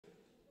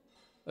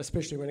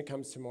especially when it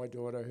comes to my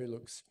daughter, who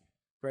looks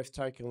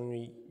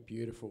breathtakingly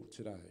beautiful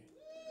today.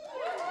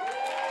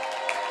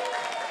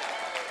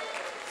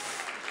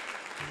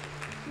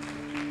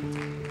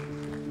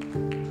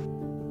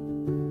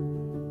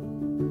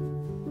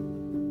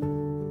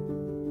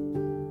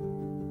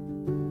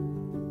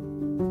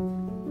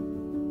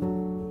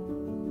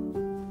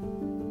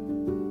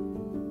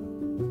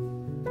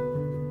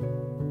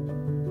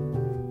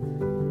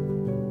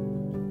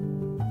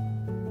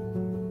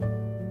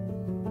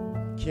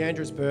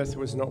 Kiandra's birth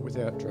was not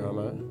without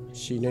drama.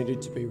 She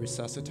needed to be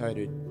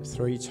resuscitated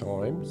 3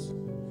 times,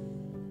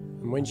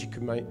 and when she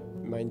could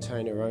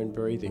maintain her own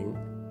breathing,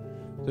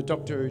 the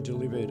doctor who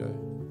delivered her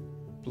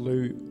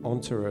blew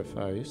onto her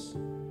face,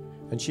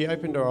 and she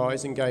opened her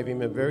eyes and gave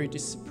him a very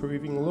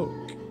disapproving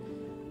look.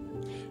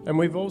 And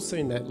we've all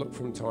seen that look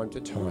from time to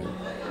time.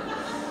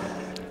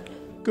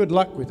 Good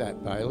luck with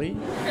that, Bailey.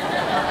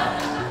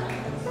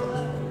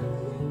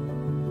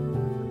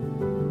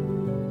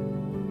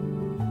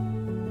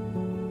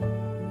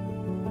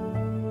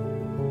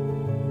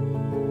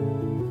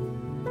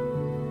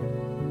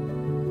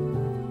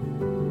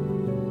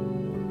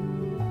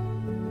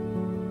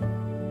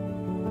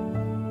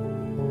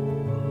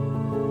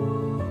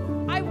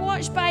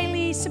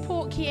 Bailey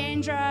support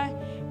Kiandra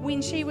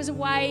when she was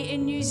away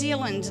in New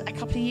Zealand a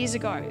couple of years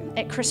ago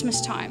at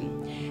Christmas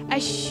time. A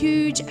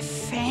huge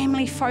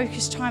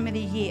family-focused time of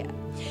the year.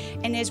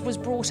 And as was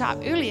brought up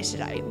earlier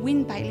today,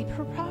 when Bailey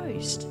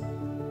proposed.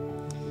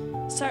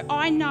 So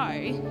I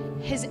know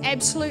his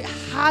absolute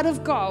heart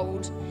of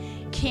gold,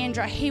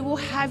 Kiandra, he will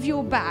have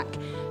your back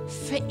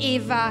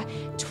forever,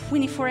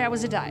 24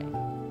 hours a day.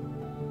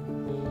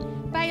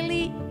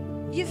 Bailey,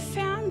 you've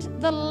found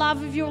the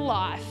love of your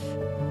life.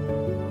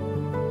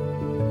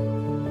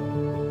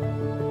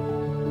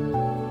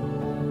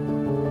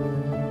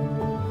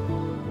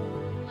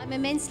 I'm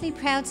immensely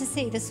proud to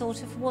see the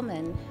sort of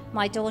woman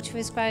my daughter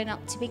has grown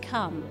up to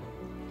become.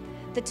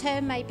 The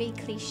term may be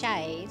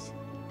cliched,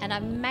 and I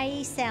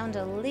may sound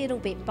a little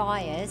bit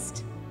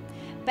biased,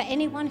 but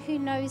anyone who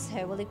knows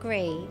her will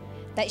agree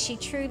that she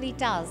truly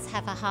does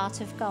have a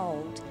heart of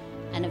gold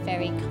and a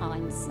very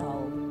kind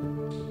soul.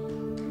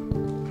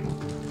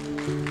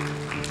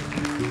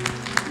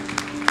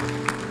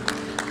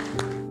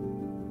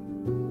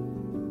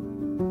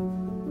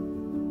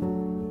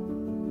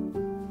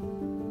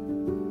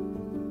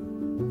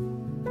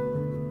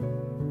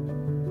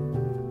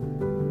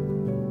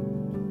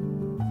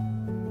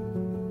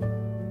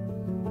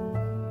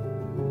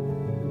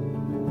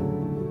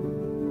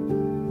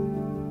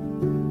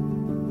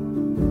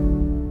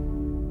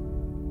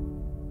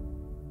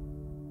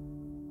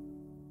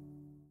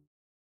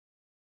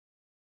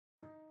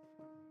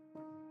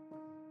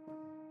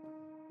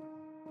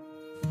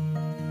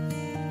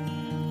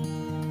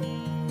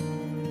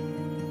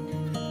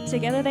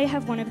 Together they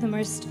have one of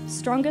the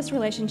strongest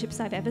relationships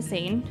I've ever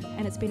seen,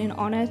 and it's been an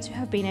honour to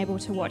have been able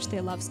to watch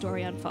their love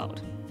story unfold.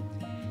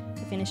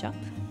 To finish up,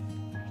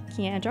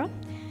 Kiandra,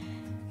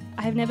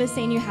 I have never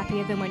seen you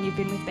happier than when you've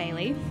been with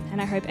Bailey,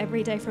 and I hope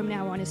every day from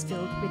now on is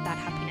filled with that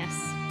happiness.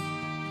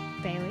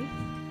 Bailey,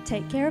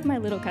 take care of my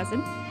little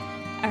cousin.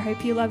 I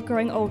hope you love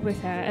growing old with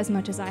her as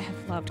much as I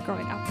have loved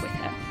growing up with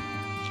her.